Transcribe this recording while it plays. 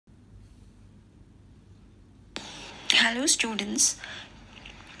Hello students,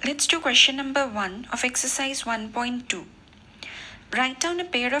 let's do question number 1 of exercise 1.2. Write down a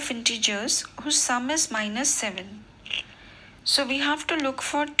pair of integers whose sum is minus 7. So we have to look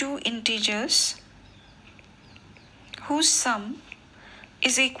for two integers whose sum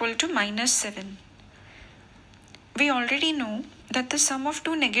is equal to minus 7. We already know that the sum of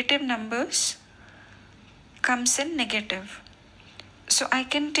two negative numbers comes in negative. So I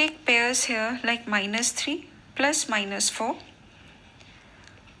can take pairs here like minus 3 plus minus 4.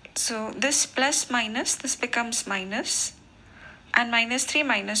 So this plus minus, this becomes minus, and minus 3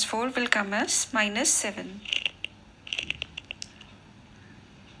 minus 4 will come as minus 7.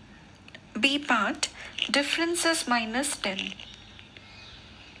 B part, difference is minus 10.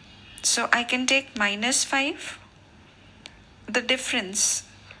 So I can take minus 5, the difference,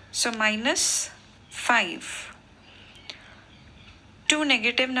 so minus 5. Two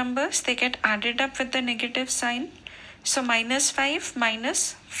negative numbers, they get added up with the negative sign. So minus 5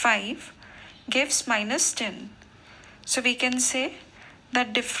 minus 5 gives minus 10. So we can say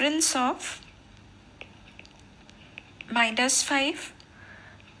that difference of minus 5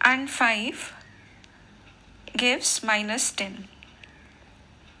 and 5 gives minus 10.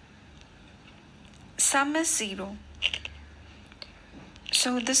 Sum is 0.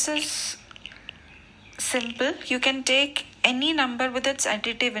 So this is simple. You can take any number with its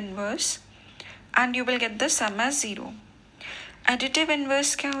additive inverse and you will get the sum as 0. Additive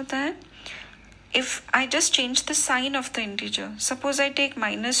inverse क्या होता है? If I just change the sign of the integer, suppose I take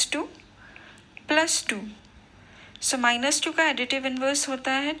minus 2 plus 2. So minus 2 का additive inverse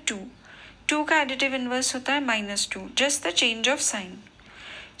होता है 2. 2 का additive inverse होता है minus 2. Just the change of sign.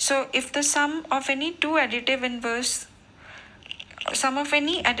 So if the sum of any additive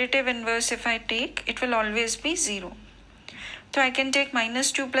inverse if I take, it will always be 0. So I can take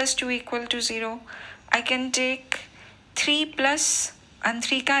minus 2 plus 2 equal to 0. I can take 3 plus and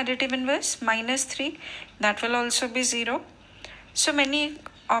 3 ka additive inverse minus 3. That will also be 0. So many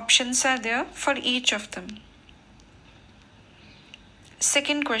options are there for each of them.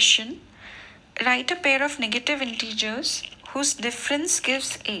 Second question. Write a pair of negative integers whose difference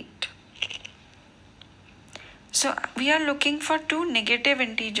gives 8. So we are looking for two negative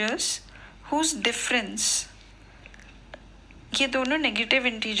integers whose difference, ये दोनों negative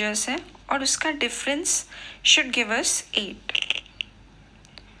integers हैं और उसका difference should give us 8.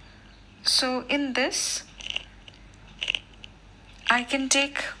 So in this, I can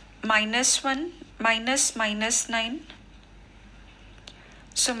take minus 1 minus minus 9.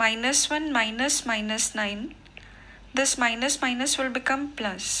 So minus 1 minus minus 9. This minus minus will become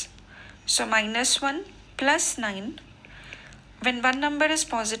plus. So minus 1 plus 9. When one number is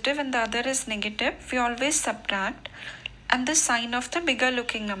positive and the other is negative, we always subtract and the sign of the bigger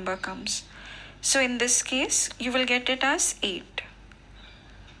looking number comes. So in this case, you will get it as 8.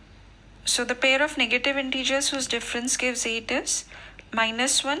 So the pair of negative integers whose difference gives 8 is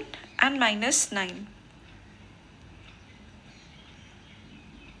minus 1 and minus 9.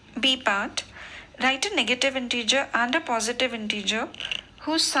 B part, write a negative integer and a positive integer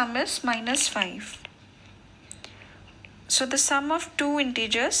whose sum is minus 5. So the sum of two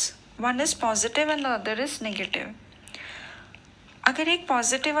integers, one is positive and the other is negative. अगर एक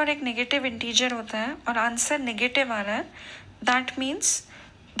positive और एक negative integer होता है और answer negative आ रहा है, that means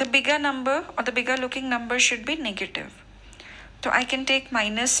the bigger number और the bigger looking number should be negative. तो I can take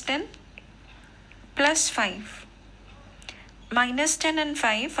minus 10 plus 5. Minus 10 and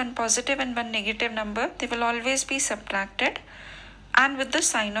 5, one positive and one negative number, they will always be subtracted and with the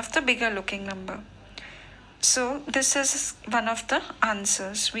sign of the bigger looking number. So this is one of the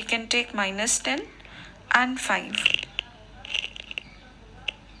answers. We can take minus 10 and 5.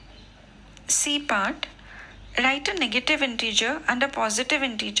 C part, write a negative integer and a positive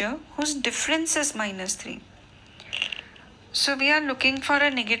integer whose difference is minus 3. So we are looking for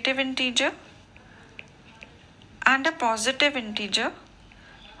a negative integer and a positive integer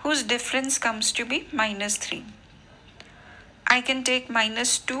whose difference comes to be minus 3. I can take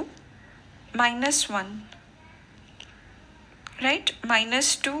minus 2, minus 1. Right?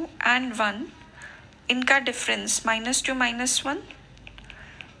 Minus 2 and 1. Inka difference, minus 2, minus 1.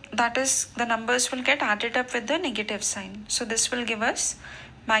 That is, the numbers will get added up with the negative sign. So this will give us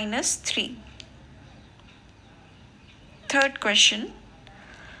minus 3. Third question.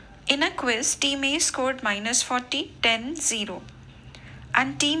 In a quiz, team A scored minus 40, 10, 0.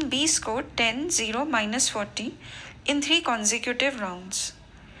 And team B scored 10, 0, minus 40 in 3 consecutive rounds.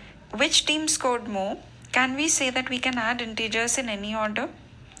 Which team scored more? Can we say that we can add integers in any order?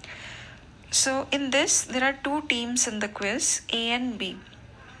 So in this, there are two teams in the quiz, A and B.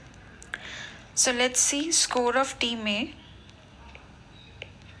 So let's see score of team A.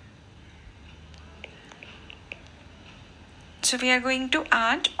 So we are going to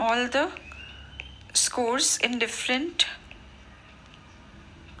add all the scores in different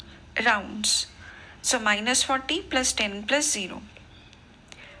rounds. So minus 40 plus 10 plus 0.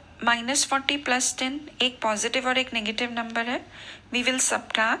 Minus 40 plus 10 एक positive और एक negative number है. We will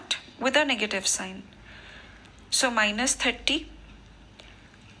subtract with a negative sign. So minus 30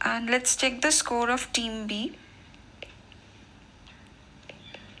 and let's check the score of team B.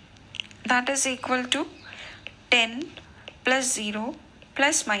 That is equal to 10 plus 0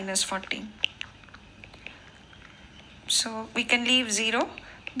 plus minus 40. So we can leave 0.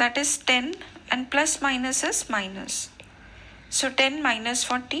 That is 10 and plus minus is minus. So 10 minus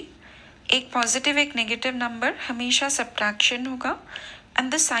 40, एक positive एक negative number हमेशा subtraction होगा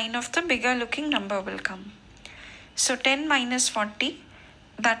and the sign of the bigger looking number will come. So 10 minus 40,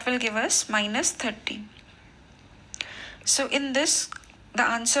 that will give us minus 30. So in this, the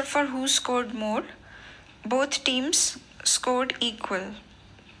answer for who scored more, both teams scored equal.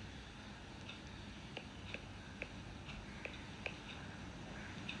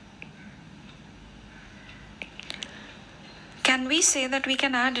 Can we say that we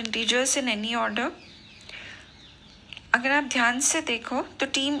can add integers in any order? अगर आप ध्यान से देखो तो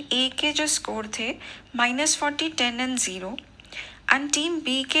team A के जो score थे -40, 10 and 0 and team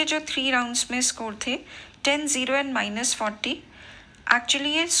B के जो 3 राउंड्स में स्कोर थे 10, 0 एंड -40,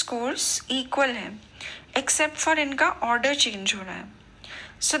 एक्चुअली ये स्कोर्स इक्वल हैं एक्सेप्ट फॉर इनका ऑर्डर चेंज हो रहा है.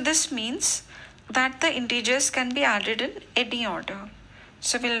 So this means that the integers can be added in any order.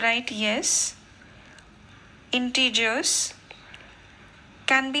 So will write yes, integers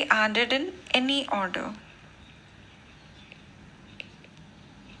can be added in any order.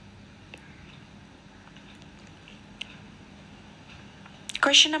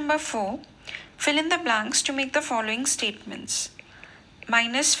 Question number 4. Fill in the blanks to make the following statements.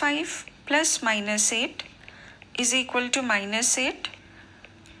 -5 plus -8 is equal to -8.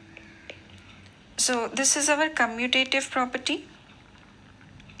 So this is our commutative property.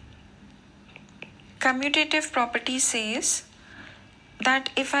 Commutative property says that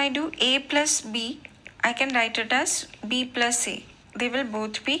if I do A plus B, I can write it as B plus A. They will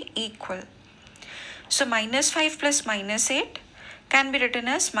both be equal. So -5 plus -8 can be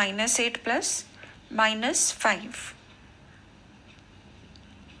written as -8 plus -5.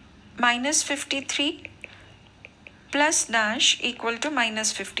 -53 plus dash equal to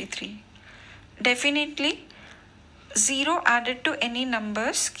 -53. Definitely 0 added to any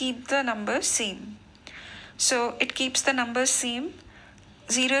numbers keep the numbers same. So it keeps the numbers same.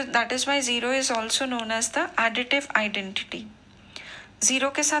 0, that is why 0 is also known as the additive identity.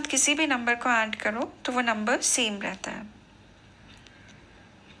 0 के साथ किसी भी number को add करो तो वो number same रहता है.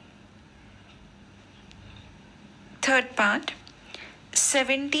 Third part,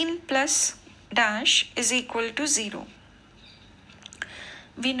 17 plus dash is equal to 0.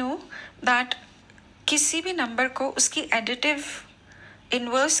 We know that किसी भी नंबर को उसकी एडिटिव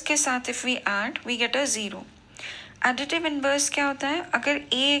इनवर्स के साथ if we add we get a 0. Additive inverse क्या होता है? अगर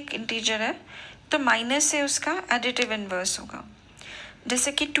a एक इंटीजर है तो माइनस से उसका एडिटिव इन्वर्स होगा.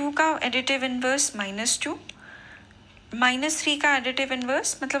 जैसे कि 2 का एडिटिव इन्वर्स -2, -3 का एडिटिव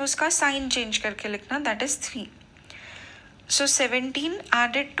इन्वर्स मतलब उसका साइन चेंज करके लिखना, that is 3. So 17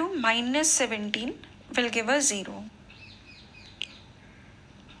 added to -17 will give a 0.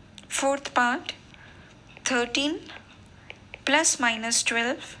 Fourth part, 13 plus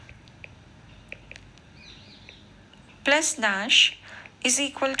 -12 plus dash is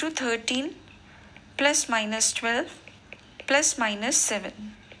equal to 13 plus -12 plus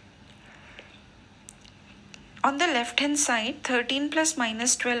 -7. On the left hand side, 13 plus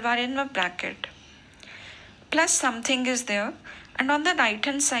 -12 are in a bracket. Plus something is there, and on the right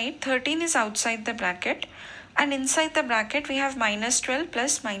hand side, 13 is outside the bracket, and inside the bracket we have -12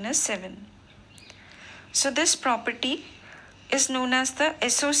 plus -7. So this property is known as the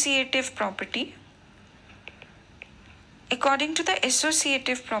associative property. According to the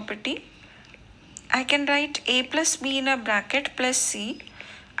associative property, I can write a plus b in a bracket plus c,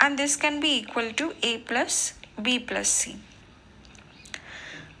 and this can be equal to a plus b plus c.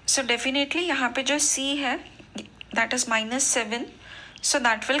 So definitely यहाँ पे जो c है that is -7, so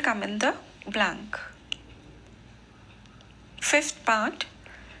that will come in the blank. Fifth part,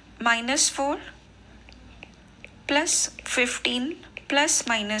 -4 plus 15 plus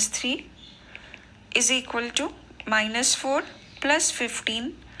 -3 is equal to -4 plus 15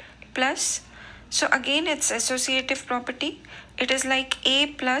 plus, so again it's associative property. It is like a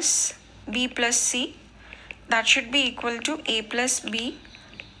plus b plus c, that should be equal to a plus b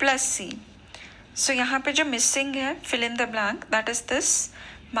plus c. सो यहाँ पे जो missing है, fill in the blank, that is this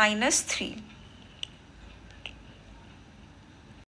 -3.